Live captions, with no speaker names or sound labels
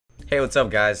Hey, what's up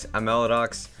guys? I'm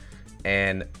Melodox,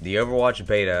 and the Overwatch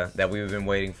beta that we've been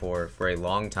waiting for a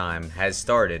long time has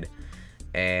started,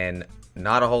 and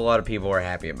not a whole lot of people are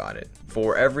happy about it.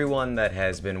 For everyone that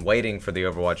has been waiting for the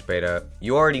Overwatch beta,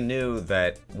 you already knew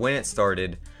that when it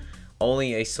started,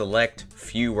 only a select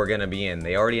few were going to be in.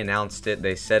 They already announced it,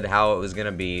 they said how it was going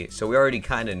to be, so we already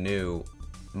kind of knew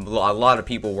a lot of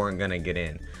people weren't going to get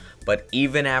in. But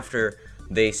even after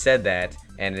they said that,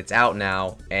 and it's out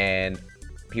now, and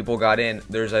people got in,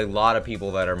 there's a lot of people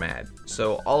that are mad.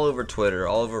 So all over Twitter,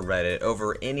 all over Reddit,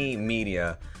 over any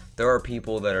media, there are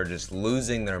people that are just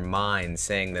losing their minds,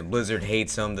 saying that Blizzard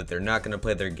hates them, that they're not going to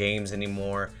play their games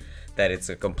anymore, that it's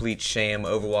a complete sham,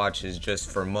 Overwatch is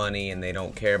just for money and they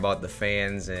don't care about the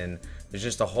fans, and there's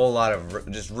just a whole lot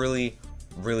of just really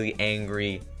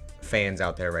angry fans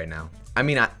out there right now. I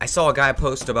mean, I saw a guy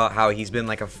post about how he's been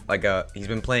he's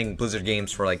been playing Blizzard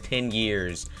games for like 10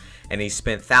 years, and he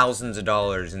spent thousands of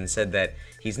dollars, and said that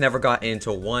he's never got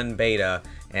into one beta,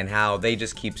 and how they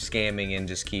just keep scamming and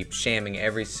just keep shamming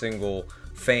every single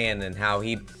fan, and how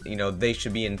they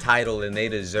should be entitled and they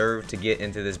deserve to get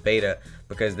into this beta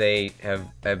because they have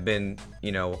been,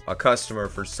 a customer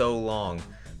for so long.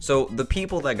 So the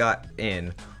people that got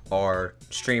in are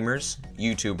streamers,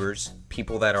 YouTubers,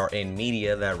 people that are in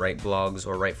media that write blogs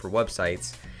or write for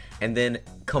websites, and then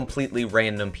completely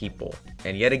random people.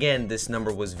 And yet again, this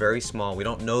number was very small. We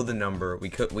don't know the number. We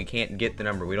can't get the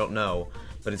number. We don't know,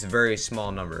 but it's a very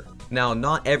small number. Now,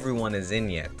 not everyone is in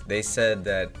yet. They said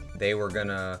that they were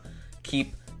gonna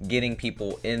keep getting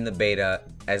people in the beta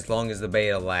as long as the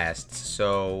beta lasts.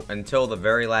 So until the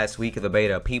very last week of the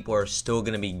beta, people are still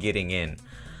gonna be getting in.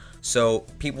 So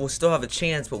people still have a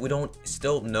chance, but we don't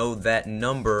still know that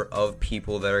number of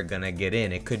people that are gonna get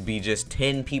in. It could be just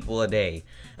 10 people a day.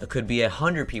 It could be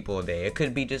 100 people a day. It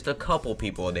could be just a couple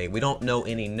people a day. We don't know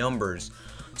any numbers.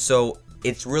 So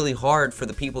it's really hard for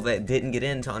the people that didn't get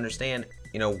in to understand,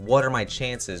 what are my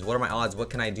chances? What are my odds? What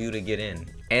can I do to get in?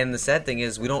 And the sad thing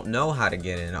is, we don't know how to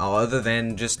get in, other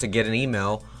than just to get an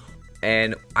email.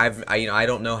 And I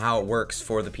don't know how it works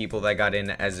for the people that got in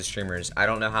as the streamers. I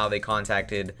don't know how they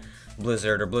contacted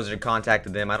Blizzard or Blizzard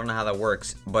contacted them. I don't know how that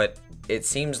works, but it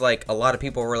seems like a lot of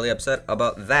people are really upset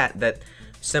about that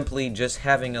simply just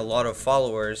having a lot of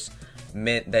followers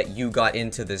meant that you got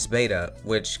into this beta,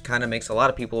 which kind of makes a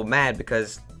lot of people mad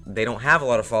because they don't have a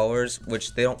lot of followers,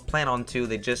 which they don't plan on to.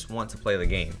 They just want to play the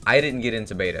game. I didn't get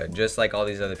into beta, just like all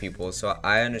these other people, so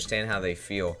I understand how they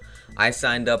feel. I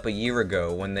signed up a year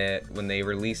ago when they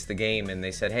released the game, and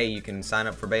they said, hey, you can sign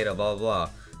up for beta, blah blah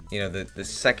blah. The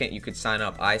second you could sign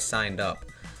up, I signed up,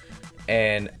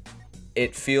 and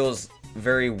it feels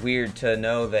very weird to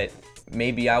know that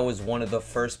maybe I was one of the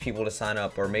first people to sign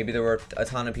up, or maybe there were a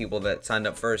ton of people that signed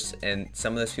up first, and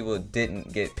some of those people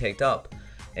didn't get picked up.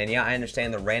 And yeah, I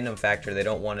understand the random factor. They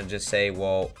don't want to just say,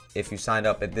 well, if you signed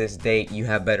up at this date, you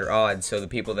have better odds. So the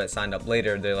people that signed up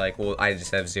later, they're like, well, I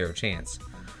just have zero chance.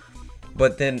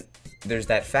 But then there's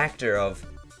that factor of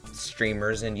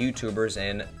streamers and YouTubers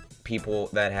and people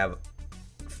that have,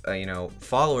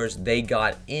 followers, they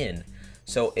got in.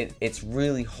 So it's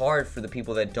really hard for the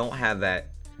people that don't have that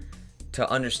to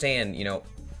understand,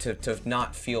 to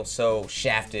not feel so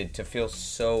shafted, to feel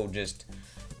so just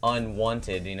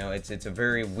unwanted. It's a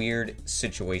very weird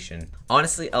situation.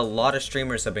 Honestly, a lot of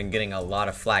streamers have been getting a lot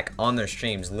of flack on their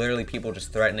streams. Literally people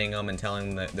just threatening them and telling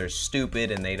them that they're stupid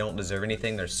and they don't deserve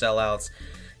anything, they're sellouts.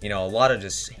 A lot of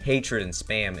just hatred and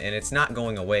spam, and it's not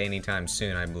going away anytime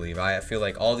soon, I believe. I feel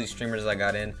like all these streamers that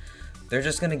got in, they're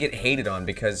just gonna get hated on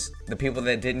because the people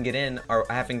that didn't get in are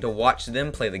having to watch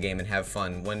them play the game and have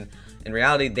fun, when in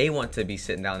reality they want to be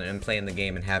sitting down and playing the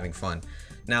game and having fun.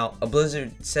 Now,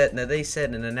 Blizzard said that they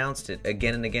said and announced it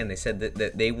again and again. They said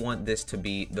that they want this to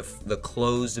be the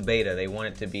closed beta. They want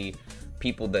it to be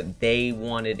people that they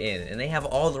wanted in, and they have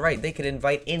all the right. They could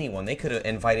invite anyone. They could have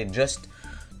invited just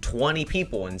 20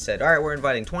 people and said, all right, we're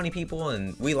inviting 20 people,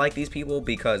 and we like these people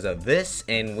because of this,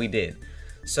 and we did.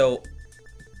 So,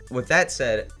 with that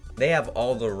said, they have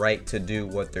all the right to do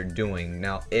what they're doing.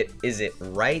 Now, is it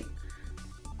right?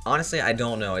 Honestly, I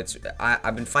don't know.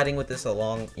 I've been fighting with this a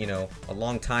long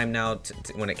time now.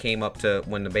 When it came up to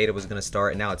when the beta was gonna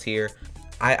start, and now it's here.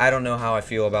 I don't know how I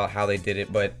feel about how they did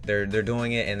it, but they're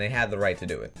doing it, and they had the right to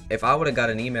do it. If I would have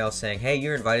got an email saying, hey,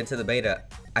 you're invited to the beta,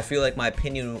 I feel like my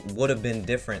opinion would have been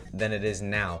different than it is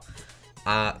now,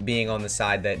 being on the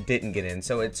side that didn't get in.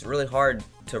 So it's really hard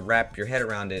to wrap your head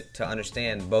around it to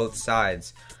understand both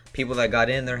sides. People that got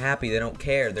in, they're happy, they don't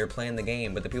care, they're playing the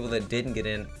game, but the people that didn't get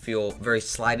in feel very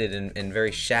slighted and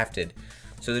very shafted.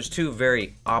 So there's two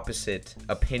very opposite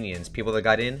opinions. People that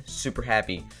got in, super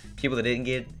happy. People that didn't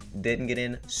get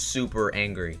in, super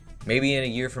angry. maybe in a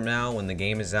year from now when the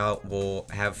game is out, we'll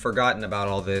have forgotten about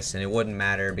all this and it wouldn't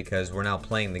matter because we're now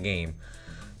playing the game.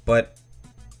 But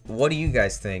what do you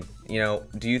guys think? You know,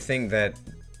 do you think that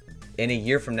in a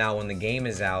year from now when the game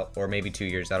is out, or maybe 2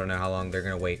 years, I don't know how long they're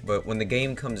gonna wait, but when the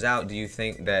game comes out, do you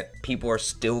think that people are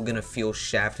still gonna feel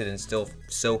shafted and still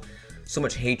so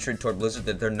much hatred toward Blizzard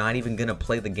that they're not even gonna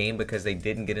play the game because they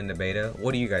didn't get into beta?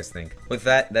 What do you guys think? With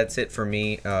that, that's it for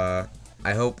me.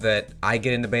 I hope that I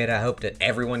get into beta. I hope that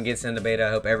everyone gets into beta. I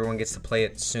hope everyone gets to play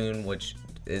it soon, which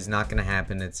is not gonna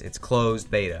happen. It's closed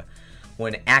beta.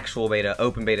 When actual beta,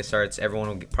 open beta starts, everyone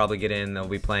will probably get in, they'll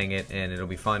be playing it, and it'll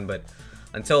be fun. But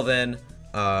until then,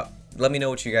 let me know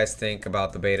what you guys think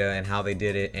about the beta and how they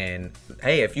did it. And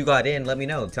hey, if you got in, let me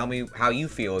know. Tell me how you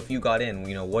feel if you got in.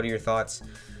 You know, what are your thoughts?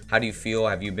 How do you feel?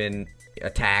 Have you been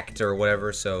attacked or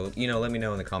whatever? So, you know, let me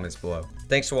know in the comments below.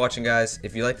 Thanks for watching, guys.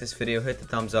 If you like this video, hit the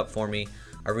thumbs up for me.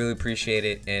 I really appreciate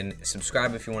it. And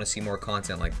subscribe if you want to see more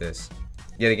content like this.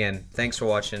 Yet again, thanks for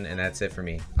watching, and that's it for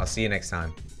me. I'll see you next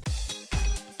time.